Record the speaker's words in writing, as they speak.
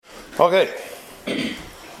Okay.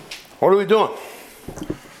 What are we doing?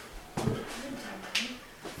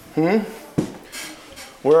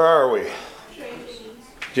 Where are we?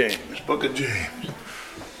 James. Book of James.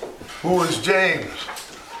 Who is James?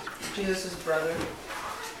 Jesus' brother.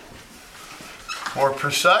 More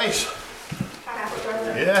precise?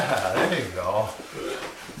 Half-brother. Yeah, there you go.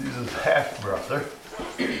 Jesus' half-brother.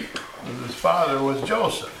 His father was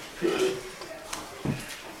Joseph.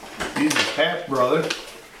 Jesus' half-brother.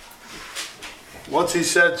 What's he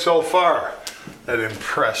said so far that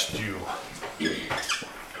impressed you?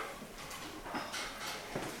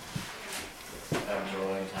 Have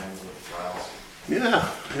joy in times of trials.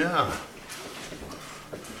 Yeah.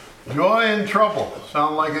 Joy and trouble.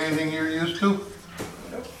 Sound like anything you're used to?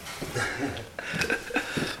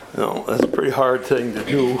 No, that's a pretty hard thing to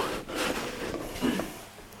do.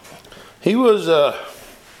 He was a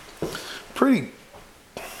pretty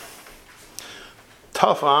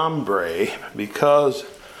tough hombre because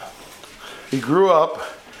he grew up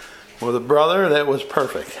with a brother that was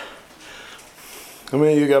perfect. How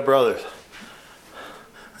many of you got brothers?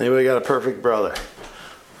 Anybody got a perfect brother?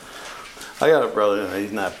 I got a brother and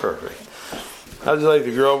he's not perfect. I'd just like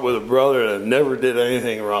to grow up with a brother that never did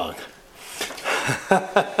anything wrong.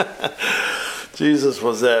 Jesus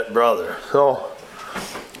was that brother. So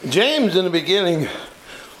James in the beginning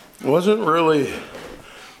wasn't really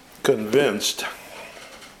convinced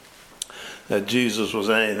that Jesus was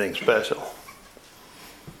anything special.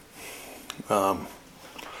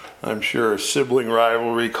 I'm sure sibling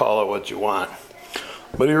rivalry, call it what you want.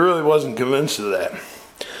 But he really wasn't convinced of that.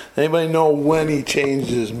 Anybody know when he changed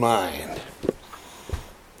his mind?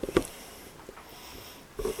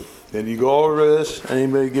 Did you go over this?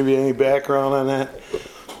 Anybody give you any background on that?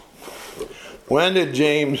 When did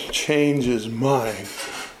James change his mind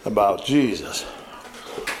about Jesus?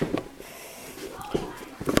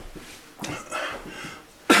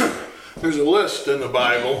 There's a list in the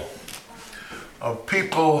Bible of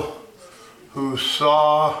people who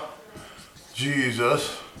saw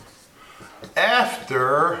Jesus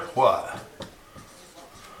after what?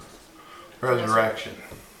 Resurrection.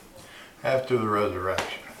 After the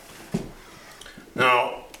resurrection.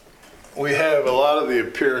 Now, we have a lot of the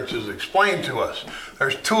appearances explained to us.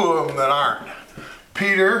 There's two of them that aren't.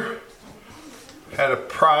 Peter had a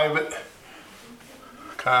private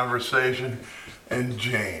conversation, and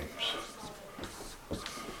James.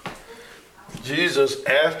 Jesus,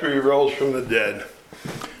 after he rose from the dead,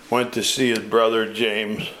 went to see his brother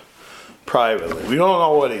James privately. We don't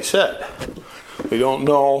know what he said. We don't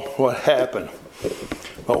know what happened.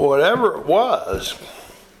 But whatever it was,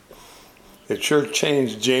 it sure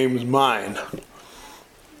changed James' mind.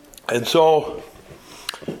 And so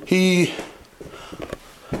he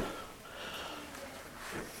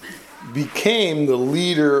became the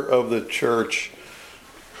leader of the church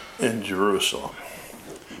in Jerusalem.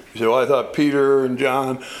 You say, well, I thought Peter and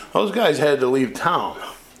John, those guys had to leave town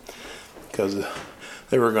because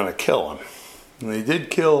they were going to kill him. And they did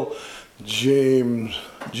kill James,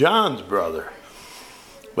 John's brother.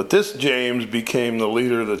 But this James became the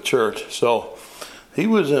leader of the church. So he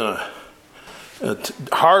was in a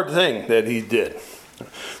hard thing that he did.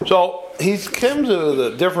 So he comes with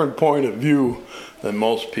a different point of view than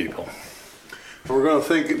most people. We're going to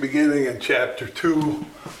think it beginning in chapter 2.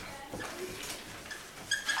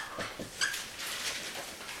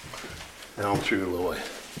 Down through the way.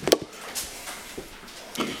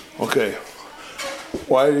 Okay.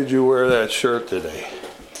 Why did you wear that shirt today?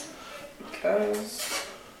 Because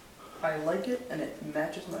I like it and it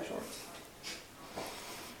matches my shorts.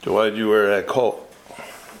 So why did you wear that coat?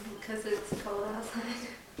 Because it's cold outside.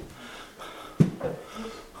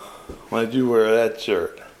 Why did you wear that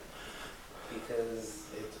shirt? Because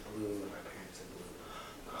it's blue and my parents are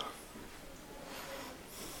blue.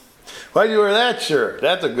 Why did you wear that shirt?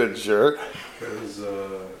 That's a good shirt. Because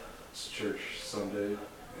it's church Sunday and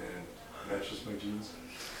matches my jeans.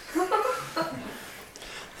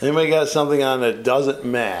 Anybody got something on that doesn't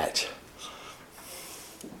match?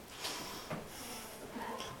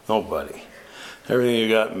 Nobody. Everything you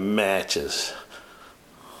got matches.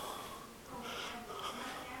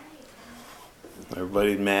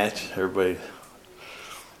 Everybody match. Everybody.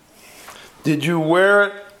 Did you wear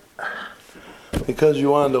it because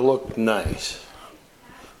you wanted to look nice?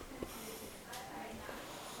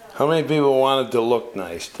 How many people wanted to look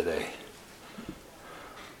nice today?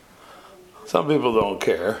 Some people don't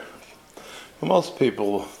care. Most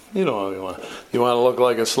people, you don't really want. You want to look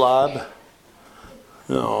like a slob?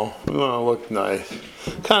 No, we want to look nice.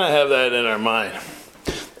 Kind of have that in our mind.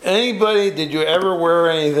 Anybody, did you ever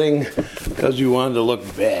wear anything because you wanted to look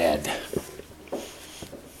bad?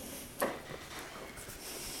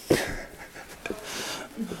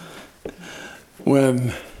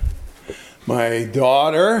 when my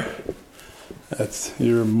daughter, that's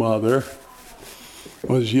your mother,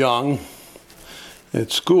 was young,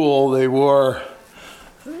 at school they wore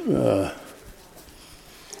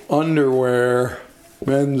underwear,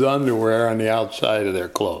 men's underwear on the outside of their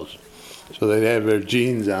clothes. So they'd have their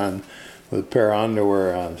jeans on with a pair of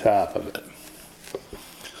underwear on top of it.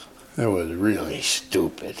 It was really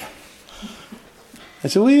stupid. I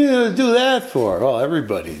said, what are you going to do that for? Well,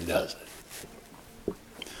 everybody does it.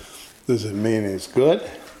 Does it mean it's good?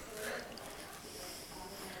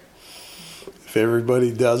 If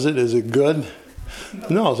everybody does it, is it good?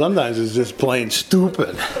 No, sometimes it's just plain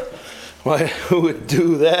stupid. Why, who would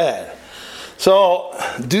do that? So,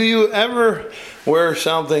 do you ever wear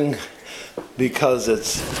something because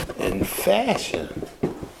it's in fashion?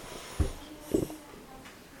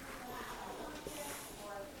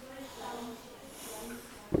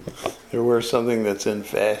 You wear something that's in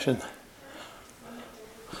fashion?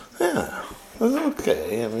 Yeah, that's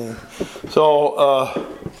okay. I mean,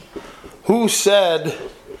 so who said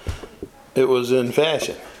it was in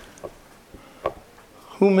fashion?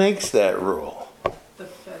 Who makes that rule? The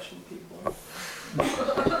fashion people.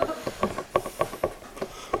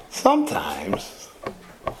 Sometimes.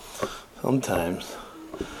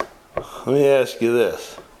 Let me ask you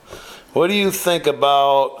this. What do you think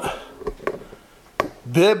about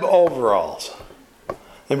bib overalls?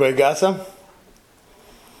 Anybody got some?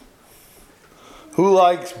 Who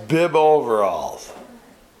likes bib overalls?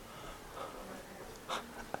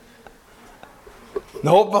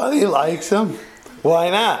 Nobody likes them? Why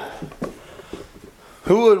not?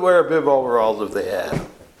 Who would wear bib overalls if they had them?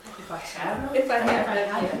 If I had them? If I had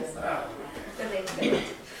them, yes. Then they fit.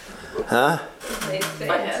 Huh? They If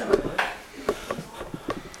I had fit.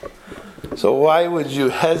 them. So why would you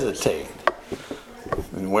hesitate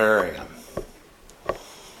in wearing them?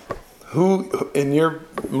 Who, in your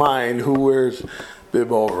mind, who wears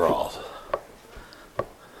bib overalls?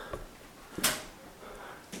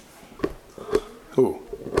 Who?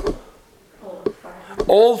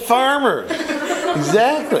 Old farmers.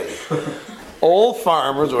 Exactly. Old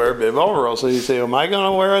farmers wear bib overalls. So you say, am I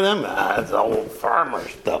going to wear them? It's old farmer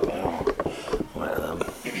stuff. I don't wear them.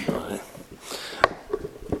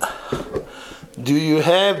 Do you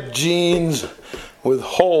have jeans with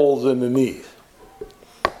holes in the knees?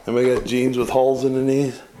 Anybody got jeans with holes in the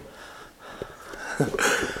knees?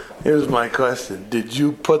 Here's my question. Did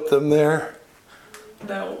you put them there?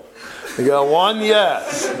 No. You got one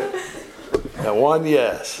yes. Got one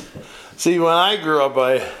yes. See, when I grew up,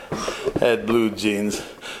 I had blue jeans.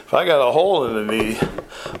 If I got a hole in the knee,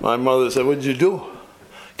 my mother said, what'd you do?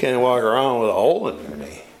 Can't walk around with a hole in your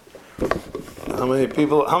knee. How many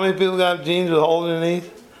people got jeans with holes in the knees?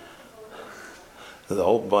 There's a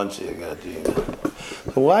whole bunch of you got jeans.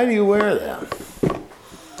 So why do you wear them?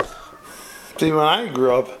 See, when I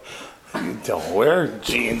grew up, you don't wear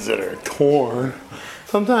jeans that are torn.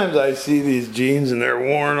 Sometimes I see these jeans and they're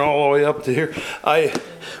worn all the way up to here. I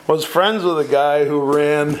was friends with a guy who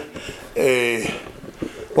ran a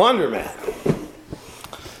laundromat.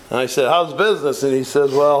 And I said, how's business? And he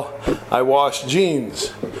says, well, I wash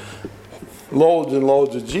jeans. Loads and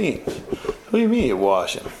loads of jeans. What do you mean you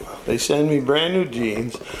wash them? They send me brand new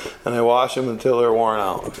jeans and I wash them until they're worn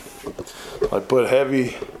out. I put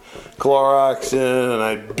heavy Clorox in and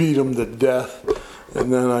I beat them to death.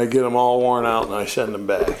 And then I get them all worn out and I send them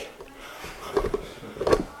back.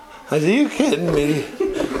 I said, are you kidding me?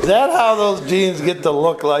 Is that how those jeans get to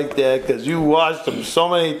look like that? Because you washed them so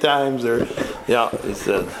many times. Yeah, he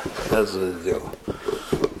said, that's what they do.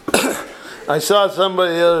 I saw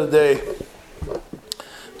somebody the other day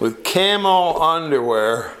with camo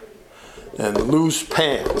underwear and loose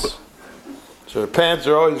pants. So their pants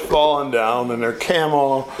are always falling down and their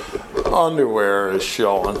camo underwear is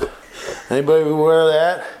showing. Anybody wear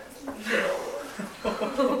that?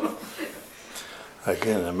 I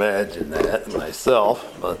can't imagine that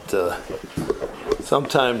myself, but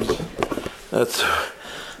sometimes that's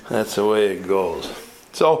the way it goes.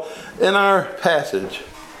 So in our passage,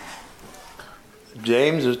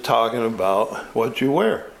 James is talking about what you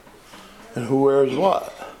wear and who wears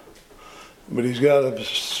what. But he's got a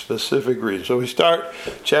specific reason. So we start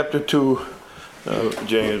chapter 2,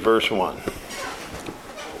 James, verse 1.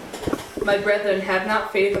 My brethren, have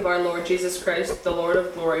not faith of our Lord Jesus Christ, the Lord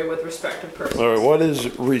of glory, with respect to persons. All right, what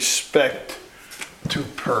is respect to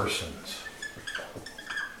persons?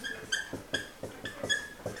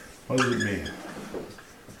 What does it mean?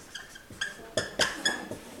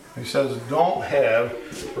 He says, don't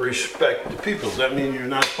have respect to people. Does that mean you're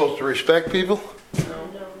not supposed to respect people?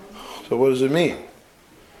 No. So what does it mean?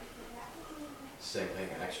 same thing,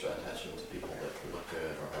 extra attention to people that look good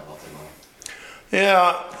or have healthy money.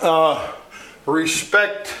 Yeah,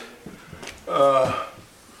 respect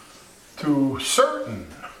to certain,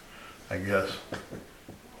 I guess,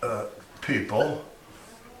 people,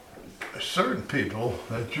 certain people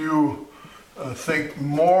that you think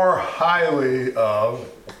more highly of.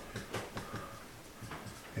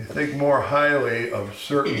 You think more highly of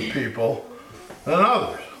certain people than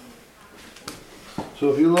others.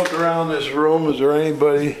 So if you look around this room, is there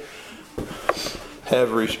anybody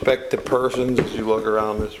have respect to persons as you look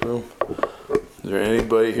around this room? Is there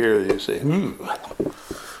anybody here that you say,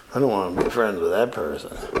 I don't want to be friends with that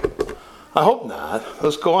person? I hope not.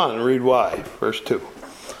 Let's go on and read why. Verse 2.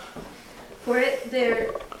 For if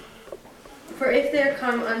there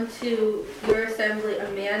come unto your assembly a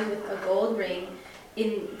man with a gold ring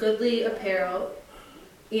in goodly apparel,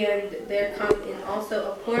 and there come in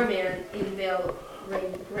also a poor man in veil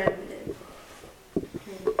raiment.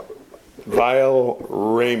 Vile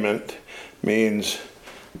raiment means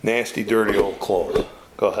nasty, dirty old clothes.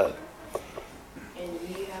 Go ahead. And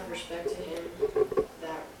ye have respect to him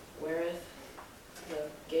that weareth the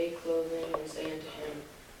gay clothing, and say unto him,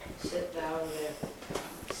 Sit thou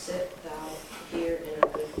here in a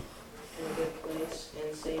good place,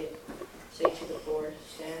 and say to the poor,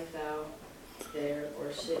 Stand thou there,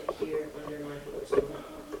 or sit here under my footstool.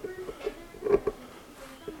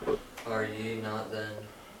 Are ye not then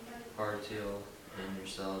partial in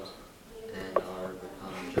yourselves, and are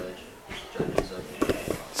become judges of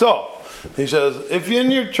you? So, he says, if in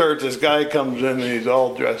your church this guy comes in and he's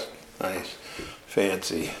all dressed nice,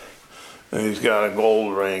 fancy, and he's got a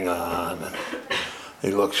gold ring on, and he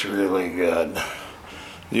looks really good,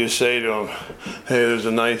 you say to him, hey, there's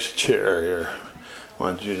a nice chair here. I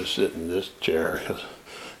want you to sit in this chair, because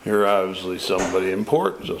you're obviously somebody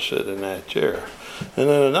important, so sit in that chair. And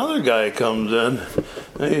then another guy comes in,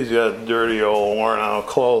 and he's got dirty old worn out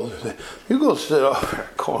clothes. You go sit over in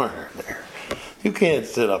the corner there. You can't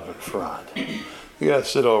sit up in front. You got to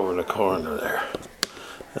sit over in the corner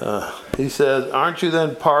there. He says, aren't you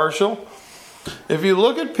then partial? If you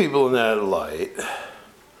look at people in that light,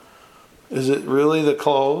 is it really the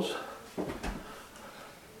clothes?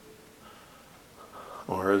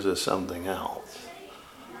 Or is it something else?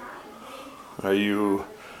 Are you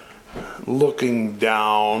looking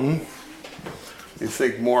down? You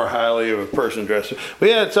think more highly of a person dressed.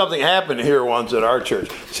 We had something happen here once at our church.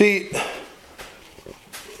 See,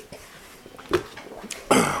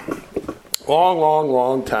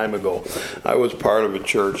 long time ago, I was part of a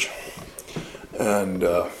church, and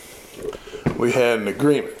we had an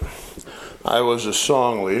agreement. I was a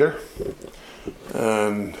song leader,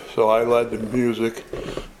 and so I led the music,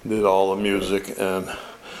 did all the music, and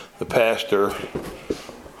the pastor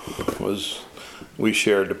we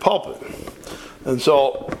shared the pulpit. And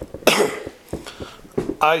so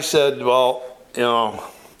I said, well,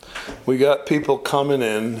 we got people coming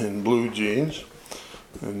in blue jeans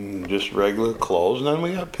and just regular clothes, and then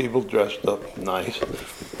we got people dressed up nice.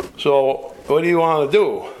 So what do you want to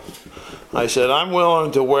do? I said, I'm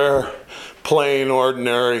willing to wear plain,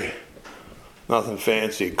 ordinary, nothing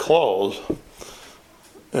fancy clothes.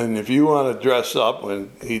 And if you want to dress up, when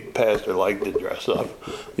pastor liked to dress up,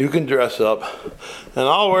 you can dress up. And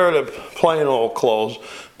I'll wear the plain old clothes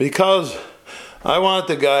because I want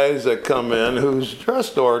the guys that come in who's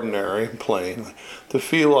dressed ordinary, plain, to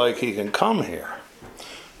feel like he can come here.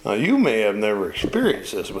 Now, you may have never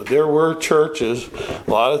experienced this, but there were churches a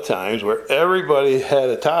lot of times where everybody had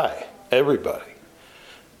a tie. Everybody.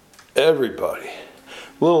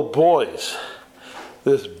 Little boys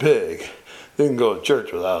this big didn't go to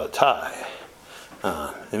church without a tie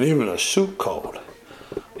on, and even a suit coat.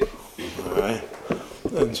 All right?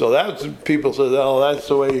 And so that's, people say, oh, that's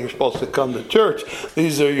the way you're supposed to come to church.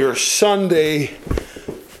 These are your Sunday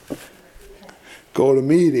go to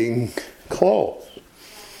meeting clothes.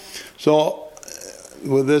 So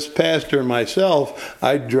with this pastor and myself,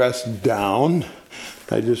 I dressed down.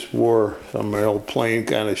 I just wore some old plain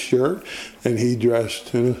kind of shirt, and he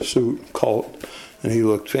dressed in a suit coat, and he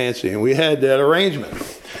looked fancy. And we had that arrangement.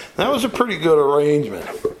 That was a pretty good arrangement.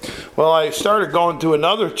 Well, I started going to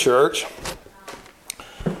another church,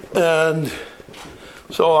 and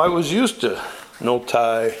so I was used to no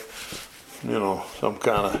tie, some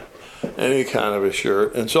kind of, any kind of a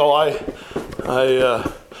shirt. And so I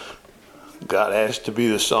got asked to be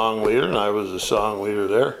the song leader, and I was the song leader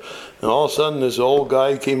there. And all of a sudden, this old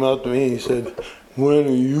guy came up to me and he said, when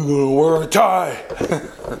are you going to wear a tie?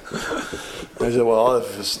 I said, well,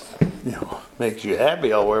 if it makes you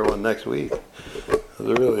happy, I'll wear one next week. It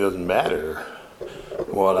really doesn't matter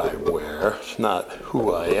what I wear. It's not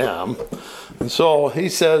who I am. And so he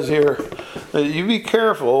says here, you be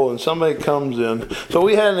careful when somebody comes in. So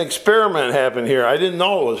we had an experiment happen here. I didn't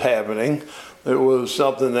know it was happening. It was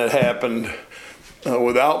something that happened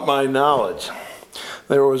without my knowledge.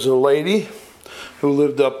 There was a lady who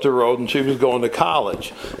lived up the road, and she was going to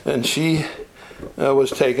college. And she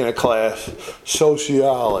was taking a class,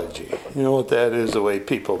 sociology. You know what that is, the way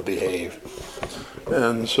people behave.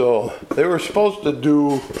 And so they were supposed to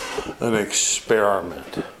do an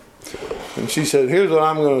experiment. And she said, here's what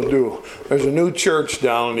I'm going to do. There's a new church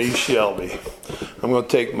down in East Shelby. I'm going to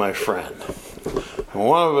take my friend. And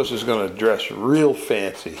one of us is going to dress real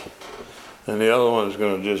fancy. And the other one is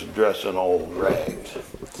going to just dress in old rags.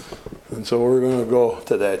 And so we're going to go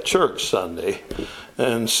to that church Sunday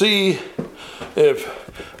and see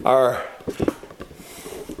if our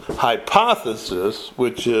hypothesis,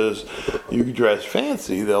 which is you dress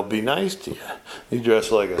fancy, they'll be nice to you. You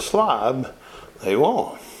dress like a slob, they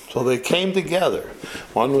won't. So they came together.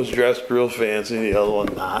 One was dressed real fancy, the other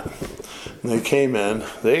one not. And they came in.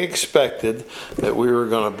 They expected that we were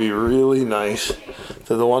going to be really nice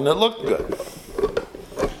to the one that looked good.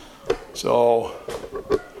 So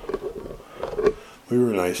we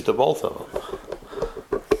were nice to both of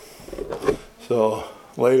them. So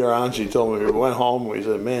later on, she told me, we went home, we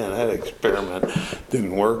said, man, that experiment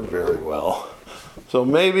didn't work very well. So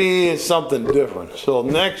maybe it's something different. So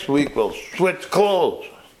next week, we'll switch clothes.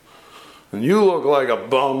 And you look like a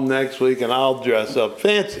bum next week, and I'll dress up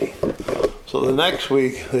fancy. So the next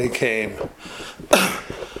week, they came,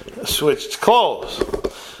 switched clothes.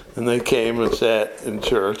 And they came and sat in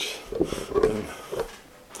church. And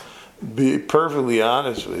be perfectly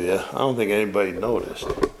honest with you, I don't think anybody noticed.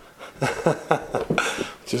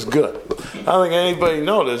 Which is good. I don't think anybody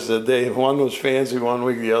noticed that one was fancy one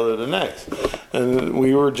week, the other the next. And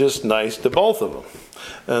we were just nice to both of them.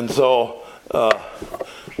 And so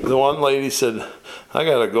the one lady said, I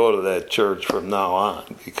got to go to that church from now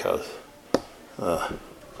on because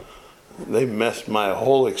they messed my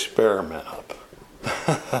whole experiment up.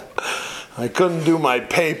 I couldn't do my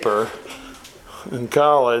paper in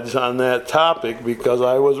college on that topic because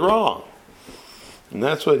I was wrong. And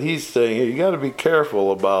that's what he's saying here. You got to be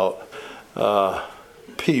careful about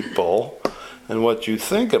people and what you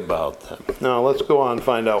think about them. Now let's go on and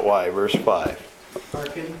find out why. Verse 5.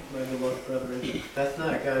 Hearken, my beloved brethren, hath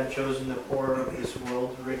not God chosen the poor of this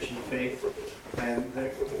world rich in faith, and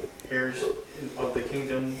the heirs of the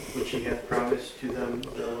kingdom which he hath promised to them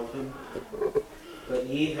that love him? But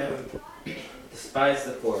ye have despised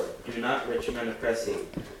the poor. Do not rich men oppress you,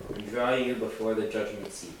 and draw you before the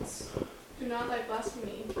judgment seats. Do not lie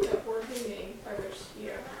blasphemy, that worthy name by which ye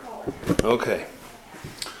are called. Okay.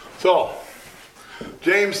 So,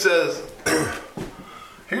 James says,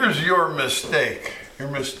 here's your mistake. Your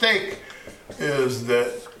mistake is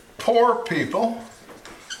that poor people,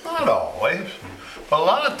 not always, but a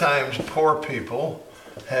lot of times poor people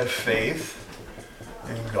have faith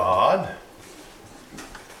in God,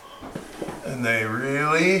 and they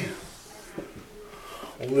really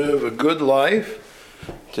live a good life.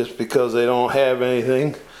 Just because they don't have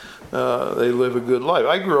anything, they live a good life.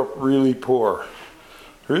 I grew up really poor.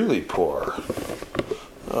 Really poor.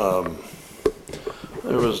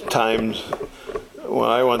 There was times when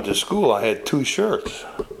I went to school, I had 2 shirts.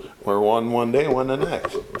 Wear one day, one the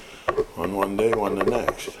next. One day, one the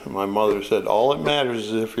next. And my mother said, all that matters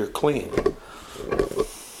is if you're clean.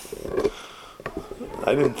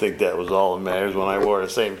 I didn't think that was all that matters when I wore the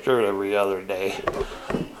same shirt every other day.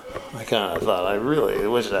 I kind of thought, I really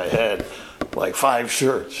wish I had like 5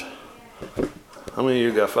 shirts. How many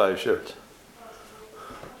of you got 5 shirts?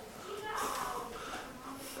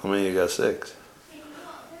 How many of you got 6?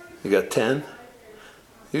 You got 10?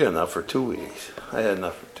 You got enough for 2 weeks. I had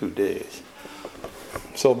enough for 2 days.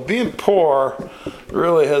 So being poor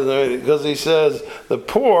really has anything, because he says the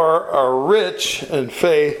poor are rich in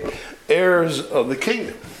faith, heirs of the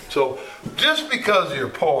kingdom. So just because you're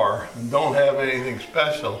poor and don't have anything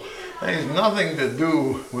special, it has nothing to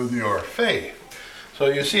do with your faith. So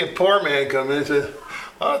you see a poor man come in and say,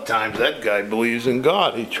 a lot of times that guy believes in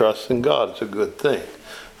God. He trusts in God. It's a good thing.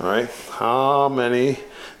 All right? How many,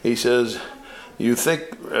 he says, you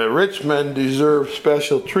think rich men deserve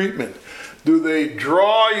special treatment? Do they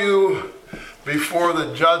draw you before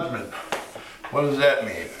the judgment? What does that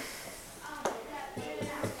mean?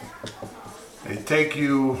 They take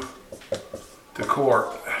you to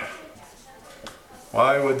court.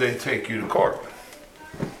 Why would they take you to court?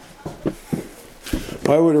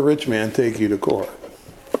 Why would a rich man take you to court?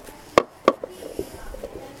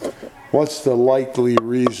 What's the likely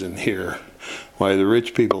reason here why the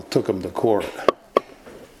rich people took him to court?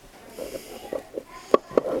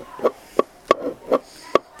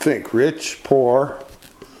 think? Rich, poor?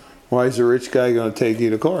 Why is the rich guy going to take you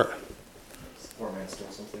to court? Poor man stole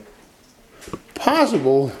something.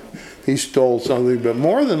 Possible he stole something, but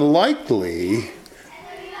more than likely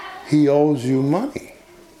he owes you money.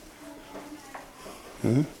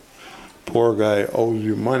 Poor guy owes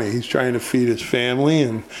you money. He's trying to feed his family,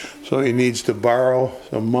 and so he needs to borrow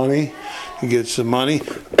some money. He gets the money.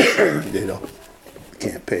 They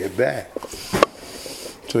can't pay it back.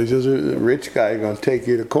 So he says, the rich guy is going to take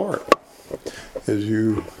you to court because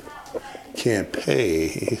you can't pay,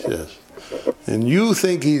 he says. And you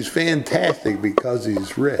think he's fantastic because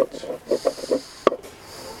he's rich.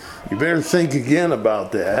 You better think again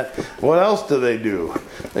about that. What else do?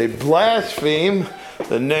 They blaspheme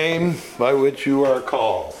the name by which you are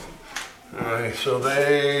called. All right, so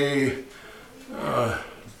they,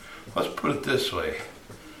 let's put it this way.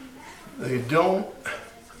 They don't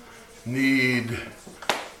need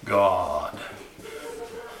God.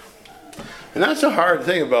 And that's the hard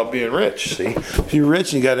thing about being rich, see? If you're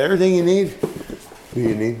rich and you got everything you need, do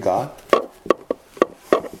you need God?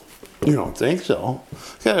 You don't think so.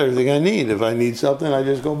 I got everything I need. If I need something, I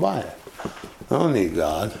just go buy it. I don't need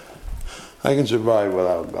God. I can survive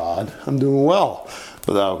without God. I'm doing well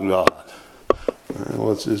without God.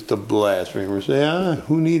 Well, it's just a blasphemer. Say,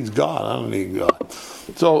 who needs God? I don't need God.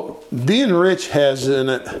 So being rich has in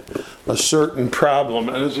it a certain problem,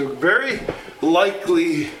 and it's a very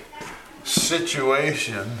likely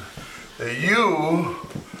situation that you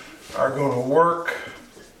are going to work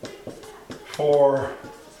for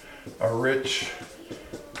a rich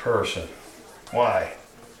person. Why?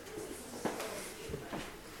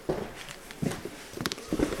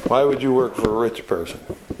 Why would you work for a rich person?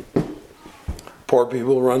 Poor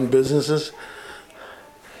people run businesses?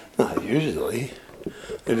 Not usually.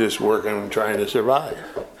 They're just working and trying to survive.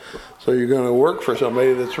 So you're going to work for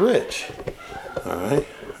somebody that's rich. All right?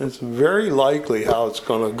 It's very likely how it's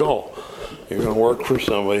going to go. You're going to work for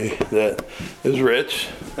somebody that is rich.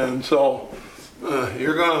 And so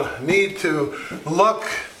you're going to need to look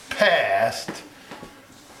past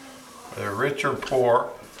whether rich or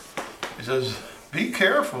poor. He says, be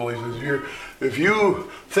careful. He says, if you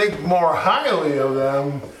think more highly of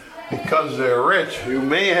them because they're rich, you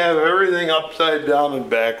may have everything upside down and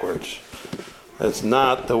backwards. That's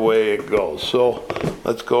not the way it goes. So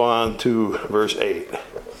let's go on to verse 8.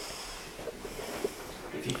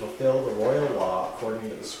 If you fulfill the royal law according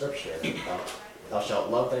to the scripture, thou shalt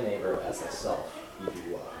love thy neighbor as thyself, you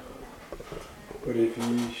do well. But if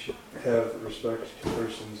ye have respect to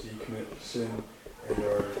persons, ye commit sin and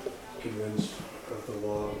are convinced of the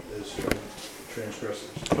law as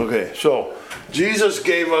transgressors. Okay, so Jesus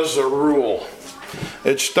gave us a rule.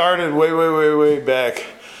 It started way back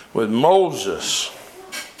with Moses.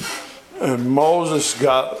 And Moses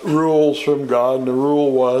got rules from God, and the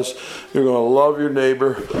rule was you're going to love your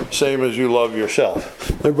neighbor same as you love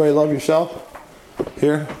yourself. Everybody love yourself?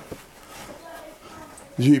 Here?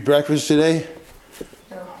 Did you eat breakfast today?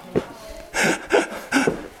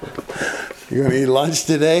 You going to eat lunch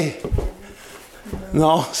today?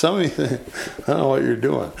 No? Some of you, I don't know what you're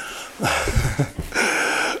doing.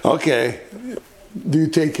 Okay. Do you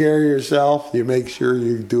take care of yourself? Do you make sure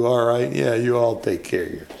you do all right? Yeah, you all take care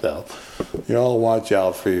of yourself. You all watch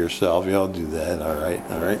out for yourself. You all do that, all right?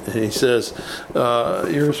 And he says,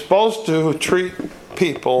 you're supposed to treat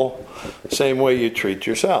people the same way you treat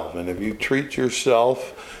yourself. And if you treat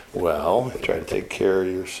yourself well, try to take care of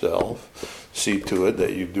yourself, see to it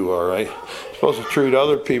that you do all right. You're supposed to treat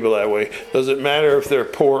other people that way. Does it matter if they're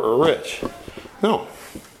poor or rich? No,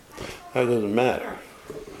 that doesn't matter.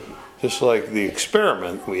 Just like the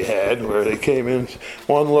experiment we had where they came in,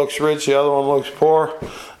 one looks rich, the other one looks poor.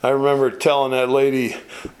 I remember telling that lady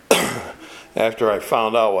after I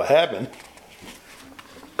found out what happened,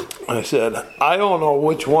 I said, I don't know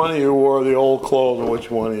which one of you wore the old clothes and which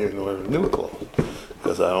one of you wore the new clothes,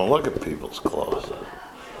 because I don't look at people's clothes.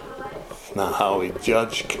 It's not how we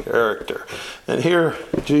judge character. And here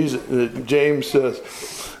James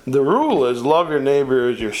says, the rule is love your neighbor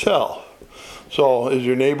as yourself. So, is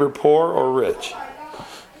your neighbor poor or rich?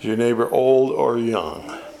 Is your neighbor old or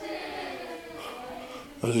young?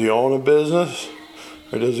 Does he own a business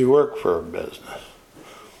or does he work for a business?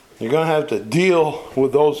 You're going to have to deal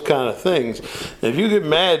with those kind of things. If you get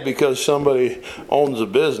mad because somebody owns a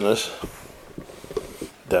business,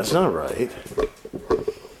 that's not right.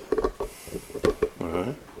 All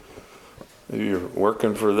right? If you're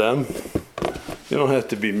working for them, you don't have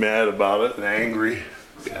to be mad about it and angry.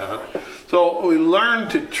 Yeah. So we learn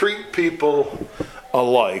to treat people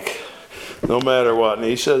alike, no matter what. And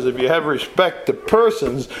he says if you have respect to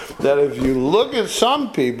persons, that if you look at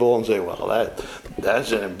some people and say, well,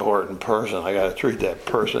 that's an important person. I got to treat that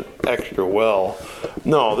person extra well.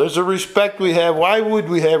 No, there's a respect we have. Why would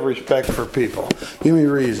we have respect for people? Give me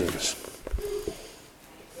reasons.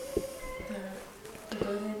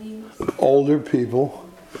 Older people.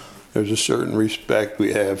 There's a certain respect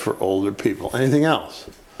we have for older people. Anything else?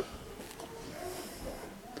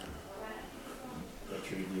 They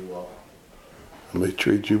treat you well. They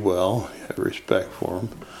treat you well. You have respect for them.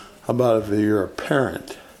 How about if you're a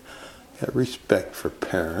parent? You have respect for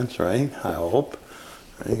parents, right? I hope.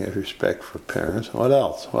 You have respect for parents. What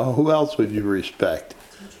else? Well, who else would you respect?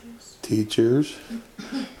 Teachers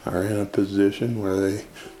are in a position where they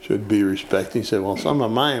should be respected. You say, well, some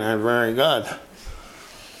of mine are very good.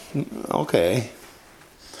 Okay.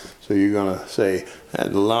 So you're going to say,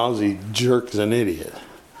 that lousy jerk's an idiot.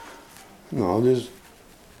 No, just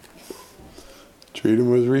treat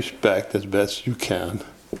them with respect as best you can.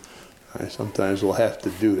 Right? Sometimes we'll have to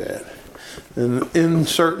do that. And in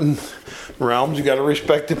certain realms, you got to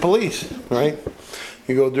respect the police, right?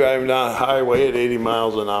 You go driving down a highway at 80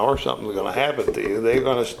 miles an hour, something's going to happen to you. They're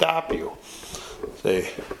going to stop you.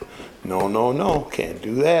 Say, no, no, no, can't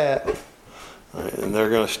do that. Right? And they're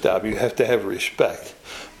going to stop you. You have to have respect.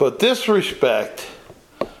 But this respect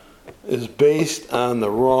is based on the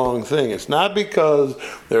wrong thing. It's not because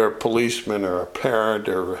they're a policeman or a parent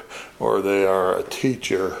or they are a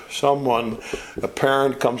teacher. A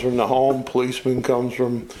parent comes from the home, policeman comes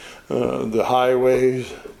from the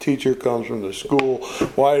highways, teacher comes from the school.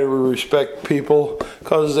 Why do we respect people?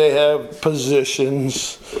 Because they have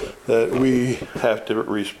positions that we have to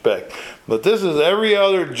respect. But this is every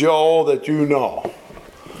other Joe that you know.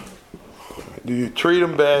 Do you treat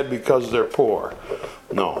them bad because they're poor?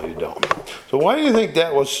 No, you don't. So why do you think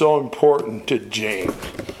that was so important to James?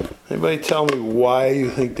 Anybody tell me why you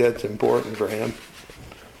think that's important for him?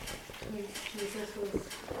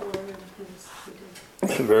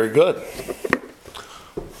 Very good.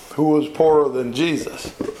 Who was poorer than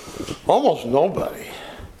Jesus? Almost nobody.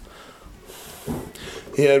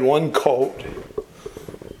 He had one coat.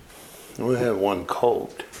 He only had one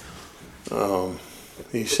coat.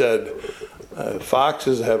 He said,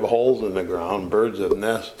 foxes have holes in the ground, birds have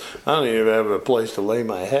nests. I don't even have a place to lay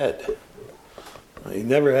my head. He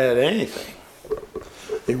never had anything.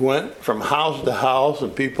 He went from house to house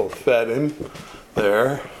and people fed him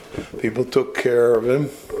there. People took care of him,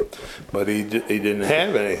 but he didn't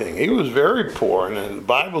have anything. He was very poor, and the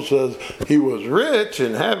Bible says he was rich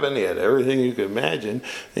in heaven. He had everything you could imagine.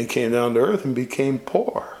 He came down to earth and became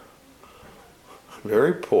poor.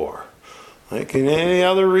 Very poor. Like, any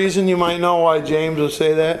other reason you might know why James would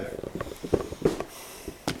say that?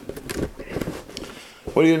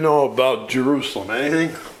 What do you know about Jerusalem?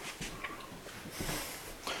 Anything?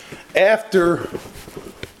 After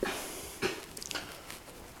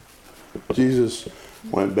Jesus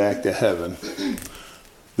went back to heaven,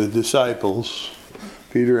 the disciples,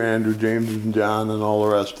 Peter, Andrew, James, and John, and all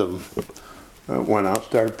the rest of them, went out and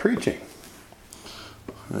started preaching.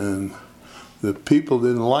 And the people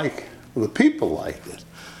didn't like. Well, the people liked it.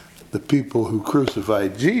 The people who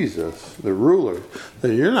crucified Jesus, the rulers,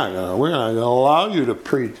 said, we're not going to allow you to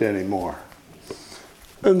preach anymore.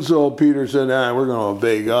 And so Peter said, we're going to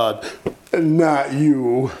obey God and not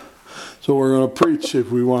you. So we're going to preach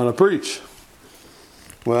if we want to preach.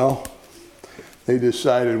 Well, they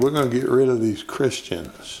decided we're going to get rid of these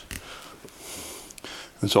Christians.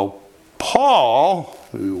 And so Paul,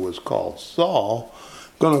 who was called Saul,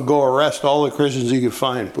 going to go arrest all the Christians he could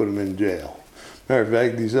find, put them in jail. Matter of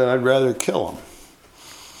fact, he said, I'd rather kill them.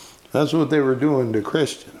 That's what they were doing to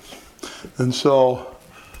Christians. And so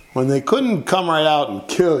when they couldn't come right out and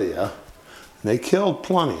kill you, they killed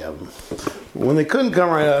plenty of them. When they couldn't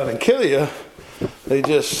come right out and kill you, they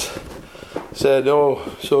just said,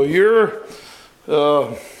 so you're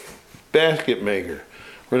a basket maker.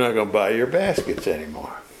 We're not going to buy your baskets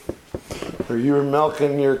anymore. Or you're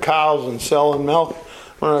milking your cows and selling milk.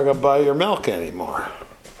 We're not going to buy your milk anymore.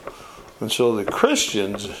 And so the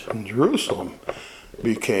Christians in Jerusalem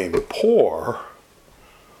became poor.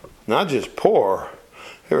 Not just poor,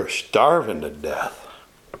 they were starving to death.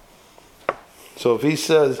 So if he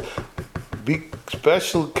says, be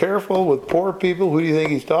especially careful with poor people, who do you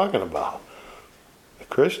think he's talking about? The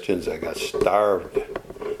Christians that got starved.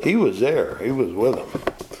 He was there. He was with them.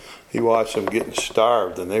 He watched them getting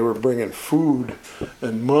starved, and they were bringing food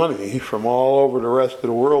and money from all over the rest of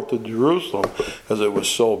the world to Jerusalem because it was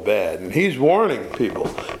so bad. And he's warning people,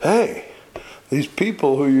 hey, these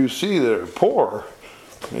people who you see that are poor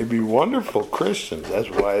may be wonderful Christians. That's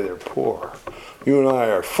why they're poor. You and I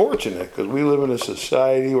are fortunate because we live in a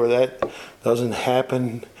society where that doesn't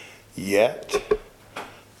happen yet.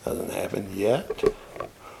 Hasn't happened yet.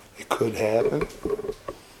 It could happen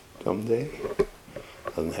someday.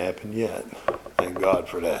 Hasn't happened yet. Thank God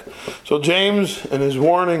for that. So James and his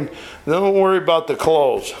warning, don't worry about the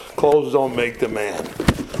clothes. Clothes don't make the man.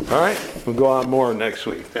 All right? We'll go on more next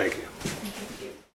week. Thank you.